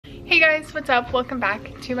guys, what's up? Welcome back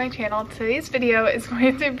to my channel. Today's video is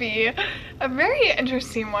going to be a very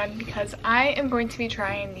interesting one because I am going to be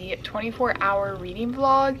trying the 24-hour reading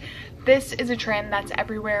vlog. This is a trend that's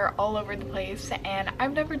everywhere, all over the place, and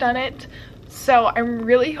I've never done it. So I'm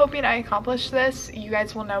really hoping I accomplish this. You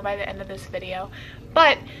guys will know by the end of this video.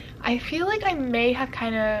 But I feel like I may have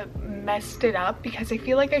kind of messed it up because I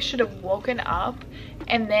feel like I should have woken up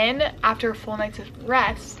and then after a full night's of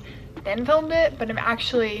rest, then filmed it, but I'm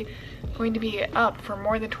actually going to be up for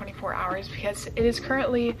more than 24 hours because it is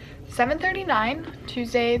currently 7:39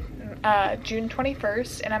 Tuesday, June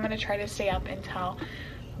 21st, and I'm going to try to stay up until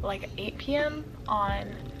like 8 p.m.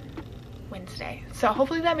 on Wednesday. So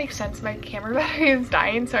hopefully that makes sense. My camera battery is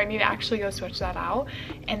dying, so I need to actually go switch that out,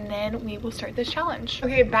 and then we will start this challenge.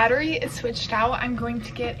 Okay, battery is switched out. I'm going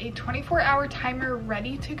to get a 24-hour timer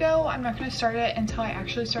ready to go. I'm not going to start it until I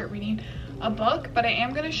actually start reading a book, but I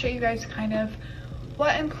am going to show you guys kind of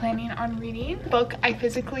what I'm planning on reading. The book I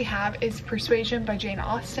physically have is Persuasion by Jane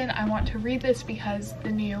Austen. I want to read this because the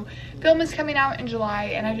new film is coming out in July,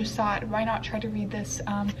 and I just thought, why not try to read this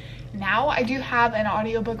now? I do have an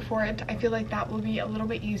audiobook for it. I feel like that will be a little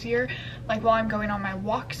bit easier. Like while I'm going on my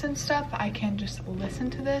walks and stuff, I can just listen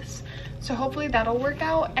to this. So hopefully that'll work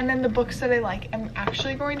out. And then the books that I like, I'm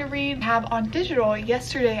actually going to read. I have on digital.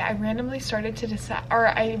 Yesterday, I randomly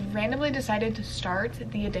decided to start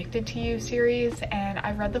the Addicted to You series, and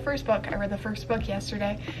I read the first book. I read the first book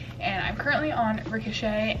yesterday, and I'm currently on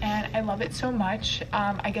Ricochet, and I love it so much.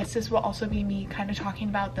 I guess this will also be me kind of talking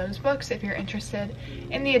about those books if you're interested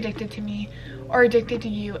in the Addicted to Me or Addicted to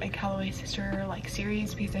You and Calloway Sister like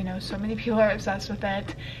series, because I know so many people are obsessed with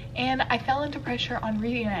it, and I fell into pressure on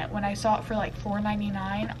reading it when I saw it for like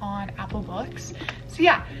 $4.99 on Apple Books. So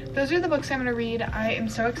yeah, those are the books I'm gonna read. I am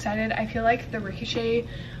so excited. I feel like the Ricochet,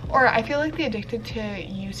 or I feel like the Addicted to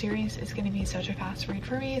You series is gonna be such a fast read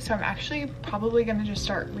for me, so I'm actually probably gonna just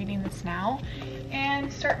start reading this now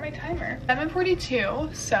and start my timer.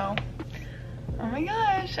 7:42, so oh my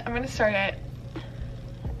gosh, I'm gonna start it.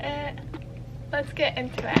 Let's get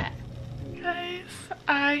into it. Guys,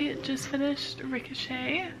 I just finished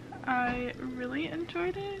Ricochet. I really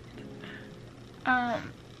enjoyed it.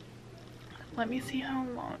 Let me see how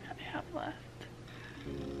long I have left.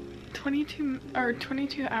 22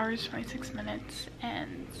 hours, 26 minutes,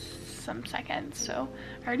 and some seconds. So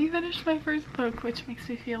I already finished my first book, which makes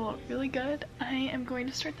me feel really good. I am going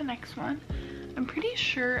to start the next one. I'm pretty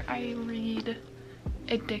sure I read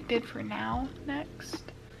Addicted for Now next,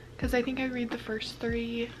 because I think I read the first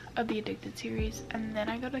 3 of the Addicted series and then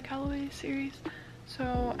I go to Calloway series.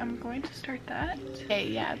 So I'm going to start that. Okay,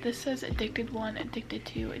 yeah, this says Addicted 1, Addicted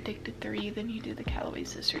 2, Addicted 3, then you do the Calloway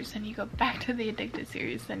Sisters, then you go back to the Addicted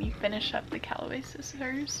series, then you finish up the Calloway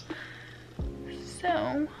Sisters.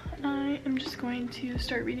 So I am just going to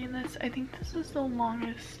start reading this. I think this is the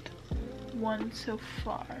longest one so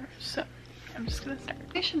far, so I'm just gonna start.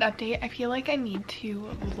 I should update. I feel like I need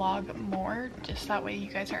to vlog more, just that way you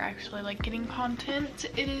guys are actually like getting content.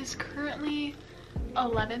 It is currently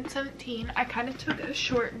 11:17. I kind of took a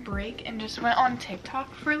short break and just went on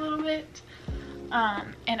TikTok for a little bit,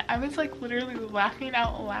 and I was like literally laughing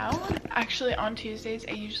out loud. Actually, on Tuesdays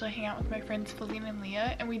I usually hang out with my friends Feline and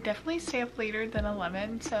Leah, and we definitely stay up later than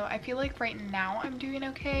 11, so I feel like right now I'm doing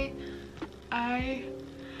okay.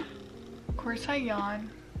 Of course I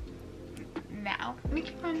yawn now. Let me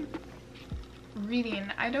keep on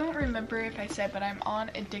reading. I don't remember if I said, but I'm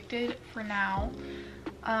on Addicted for Now.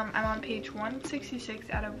 I'm on page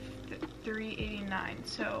 166 out of 389,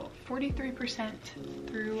 so 43%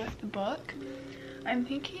 through the book. I'm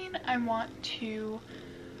thinking I want to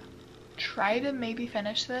try to maybe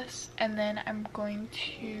finish this, and then I'm going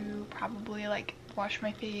to probably like wash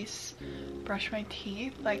my face, brush my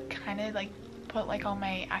teeth, like kind of like put like all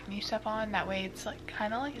my acne stuff on. That way it's like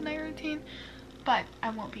kind of like a night routine, but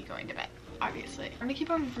I won't be going to bed, obviously. I'm gonna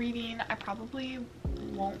keep on reading. I probably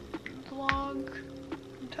won't vlog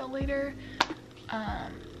until later,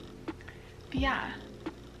 but yeah,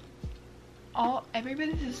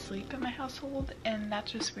 everybody's asleep in my household, and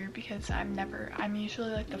that's just weird because I'm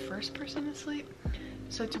usually like the first person to sleep,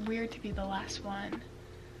 so it's weird to be the last one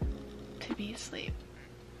to be asleep.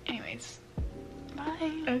 Anyways,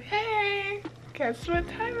 bye. Okay, guess what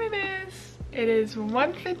time it is? It is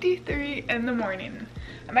 1:53 in the morning.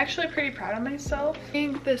 I'm actually pretty proud of myself. I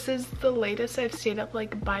think this is the latest I've stayed up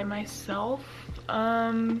like by myself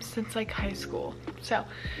since like high school, so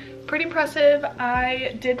pretty impressive.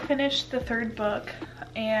 I did finish the 3rd book,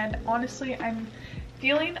 and honestly I'm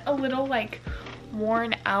feeling a little like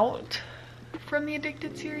worn out from the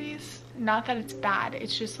Addicted series. Not that it's bad,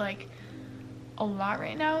 it's just like a lot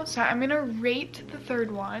right now, so I'm gonna rate the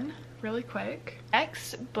third one really quick.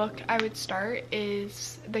 Next book I would start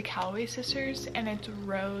is The Calloway Sisters, and it's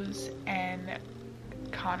Rose and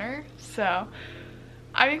Connor. So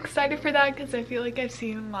I'm excited for that because I feel like I've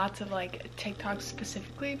seen lots of like TikToks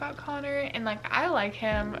specifically about Connor, and like I like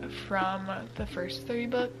him from the first 3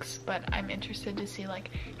 books, but I'm interested to see like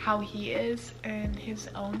how he is in his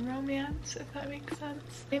own romance, if that makes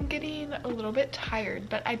sense. I'm getting a little bit tired,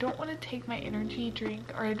 but I don't want to take my energy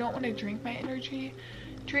drink, or I don't want to drink my energy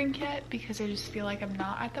drink yet because I just feel like I'm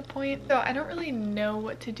not at the point. So I don't really know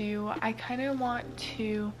what to do. I kind of want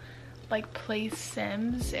to like play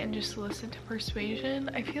Sims and just listen to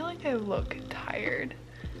Persuasion. I feel like I look tired.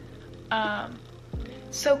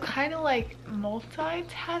 So kind of like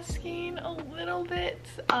multitasking a little bit,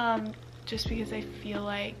 just because I feel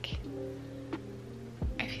like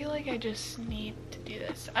I just need to do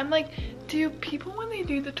this. I'm like, do people when they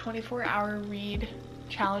do the 24-hour read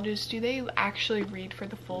challenges, do they actually read for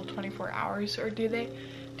the full 24 hours, or do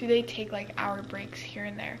they take like hour breaks here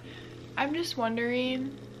and there? I'm just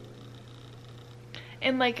wondering.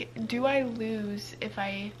 And like, do I lose if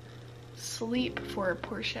I sleep for a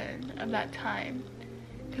portion of that time?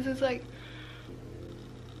 Because it's like,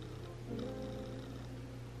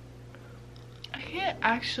 I can't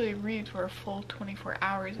actually read for a full 24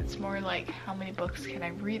 hours. It's more like, how many books can I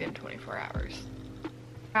read in 24 hours?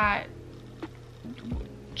 At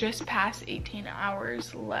just past 18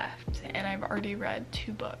 hours left, and I've already read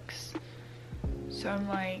 2 books. So I'm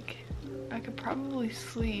like, I could probably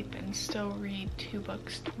sleep and still read 2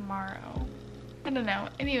 books tomorrow. I don't know.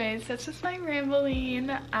 Anyways, that's just my rambling.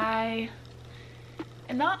 I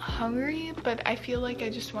am not hungry, but I feel like I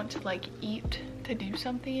just want to like eat to do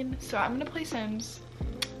something. So I'm gonna play Sims,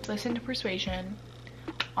 listen to Persuasion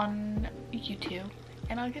on YouTube,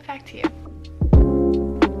 and I'll get back to you.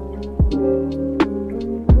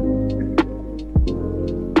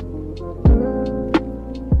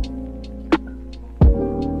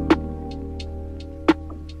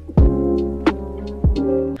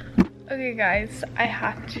 Okay guys, I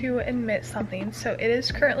have to admit something. So it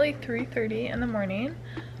is currently 3:30 in the morning.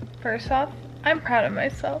 First off, I'm proud of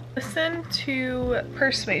myself. Listen to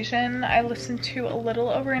Persuasion. I listened to a little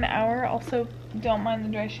over an hour. Also, don't mind the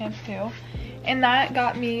dry shampoo. And that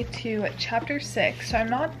got me to chapter 6. So I'm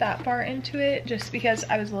not that far into it, just because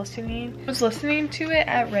I was listening to it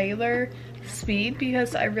at regular speed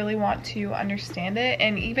because I really want to understand it.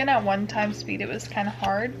 And even at 1x speed, it was kind of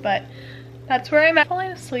hard, but that's where I'm at.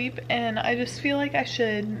 Falling asleep, and I just feel like I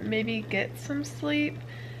should maybe get some sleep.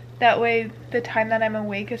 That way the time that I'm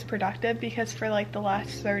awake is productive, because for like the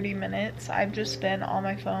last 30 minutes I've just been on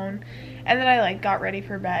my phone, and then I like got ready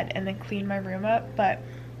for bed and then cleaned my room up, but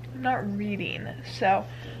I'm not reading. So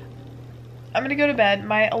I'm gonna go to bed.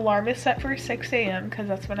 My alarm is set for 6 a.m. because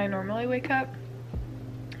that's when I normally wake up,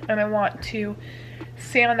 and I want to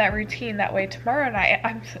stay on that routine. That way tomorrow night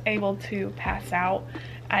I'm able to pass out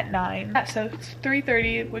at 9. So it's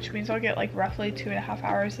 3:30, which means I'll get like roughly 2.5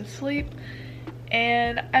 hours of sleep,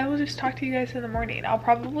 and I will just talk to you guys in the morning. I'll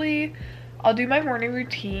do my morning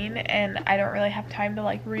routine, and I don't really have time to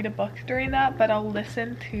like read a book during that, but I'll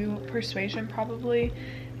listen to Persuasion probably,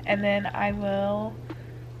 and then I will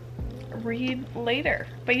read later.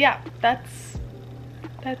 But yeah, that's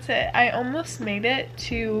it. I almost made it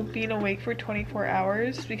to being awake for 24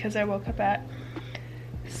 hours because I woke up at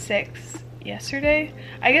 6 yesterday.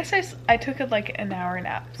 I guess I took like an hour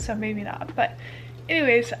nap, so maybe not, but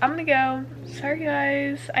anyways, I'm gonna go. Sorry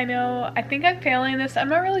guys, I think I'm failing this. I'm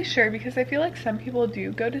not really sure because I feel like some people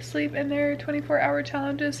do go to sleep in their 24-hour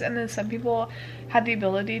challenges, and then some people have the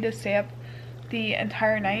ability to stay up the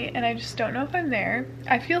entire night, and I just don't know if I'm there.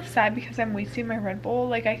 I feel sad because I'm wasting my Red Bull.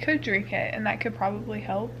 Like, I could drink it and that could probably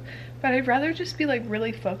help, but I'd rather just be like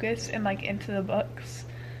really focused and like into the books.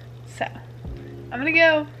 So I'm gonna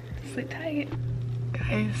go. Sleep tight.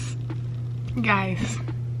 Guys,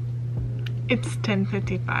 it's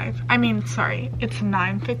 10:55. I mean, sorry, it's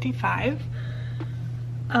 9:55.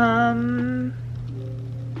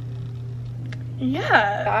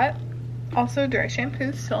 Yeah. That also, dry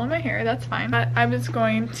shampoo still in my hair, that's fine. But I was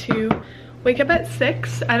going to wake up at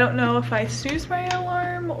 6. I don't know if I snoozed my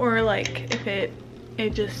alarm or like if it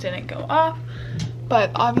just didn't go off.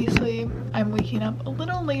 But obviously, I'm waking up a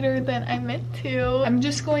little later than I meant to. I'm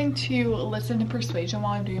just going to listen to Persuasion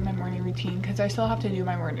while I'm doing my morning routine, because I still have to do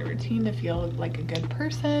my morning routine to feel like a good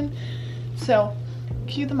person. So,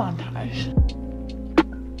 cue the montage.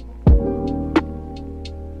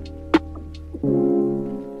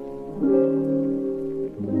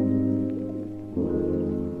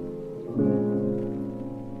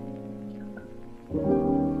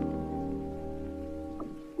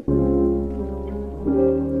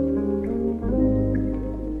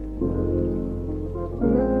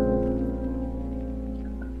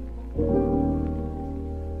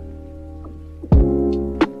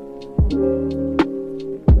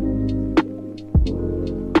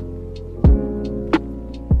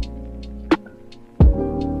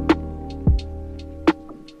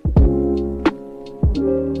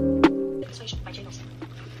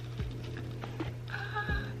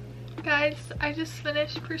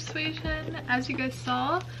 Persuasion. As you guys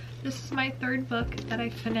saw, this is my third book that I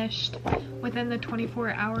finished within the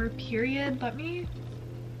 24-hour period. I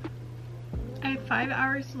have 5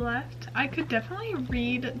 hours left. I could definitely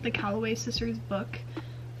read the Calloway sisters book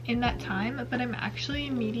in that time, but I'm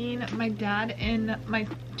actually meeting my dad and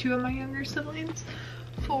two of my younger siblings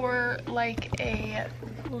for like a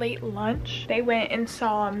late lunch. They went and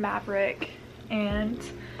saw Maverick and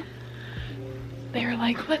they were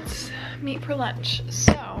like, let's meet for lunch.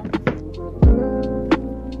 So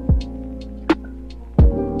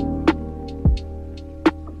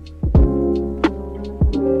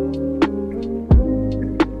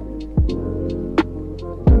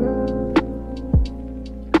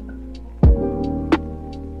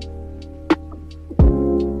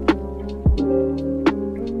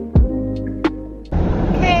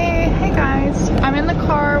I'm in the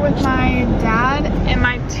car with my dad and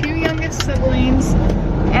my two youngest siblings,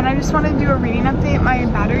 and I just wanted to do a reading update. My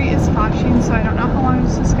battery is flashing, so I don't know how long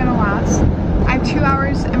this is gonna last. I have 2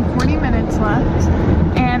 hours and 40 minutes left,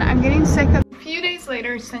 and I'm getting sick. A few days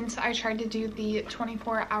later, since I tried to do the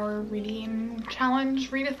 24-hour reading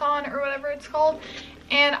challenge, readathon, or whatever it's called,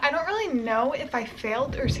 and I don't really know if I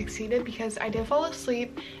failed or succeeded because I did fall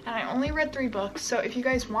asleep and I only read 3 books. So if you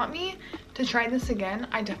guys want me to try this again,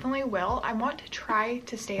 I definitely will. I want to try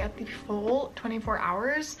to stay up the full 24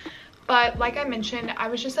 hours. But like I mentioned, I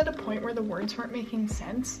was just at a point where the words weren't making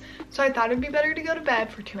sense. So I thought it'd be better to go to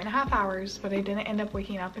bed for 2.5 hours, but I didn't end up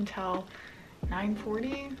waking up until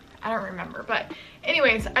 9:40. I don't remember, but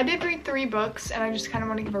anyways, I did read 3 books and I just kind of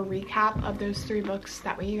want to give a recap of those 3 books.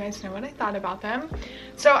 That way you guys know what I thought about them.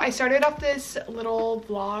 So I started off this little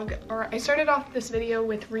vlog, or I started off this video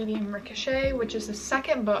with reading Ricochet, which is the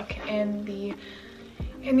second book in the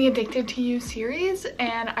Addicted to You series,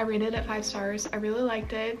 and I rated it 5 stars. I really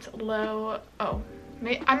liked it.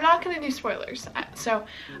 I'm not going to do spoilers. So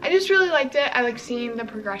I just really liked it. I like seeing the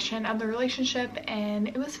progression of the relationship, and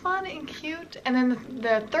it was fun and cute. And then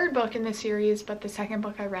the third book in the series, but the second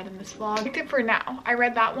book I read in this vlog, I liked it for now. I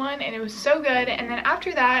read that one and it was so good. And then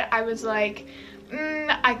after that, I was like,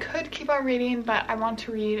 I could keep on reading, but I want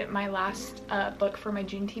to read my last book for my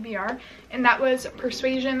June TBR, and that was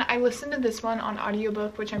Persuasion. I listened to this one on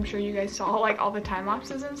audiobook, which I'm sure you guys saw, like all the time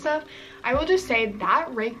lapses and stuff. I will just say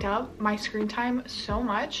that raked up my screen time so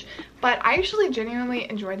much, but I actually genuinely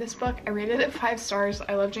enjoyed this book. I rated it 5 stars.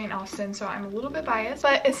 I love Jane Austen, so I'm a little bit biased,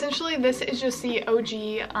 but essentially this is just the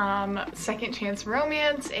OG second chance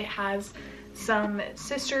romance. It has some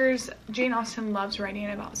sisters. Jane Austen loves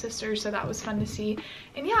writing about sisters, so that was fun to see.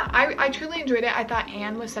 And yeah, I truly enjoyed it. I thought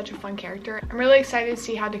Anne was such a fun character. I'm really excited to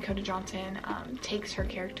see how Dakota Johnson takes her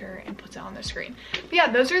character and puts it on the screen. But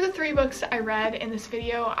yeah, those are the 3 books I read in this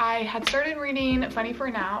video. I had started reading Funny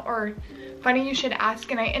for Now, or Funny You Should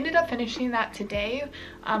Ask, and I ended up finishing that today,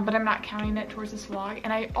 but I'm not counting it towards this vlog.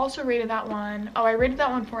 And I also rated that one, I rated that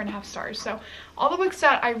one 4.5 stars. So all the books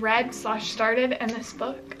that I read / started in this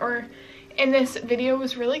book, or in this video,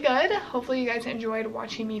 was really good. Hopefully you guys enjoyed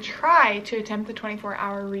watching me try to attempt the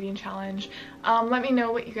 24-hour reading challenge. Let me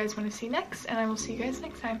know what you guys want to see next, and I will see you guys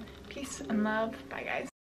next time. Peace and love. Bye guys.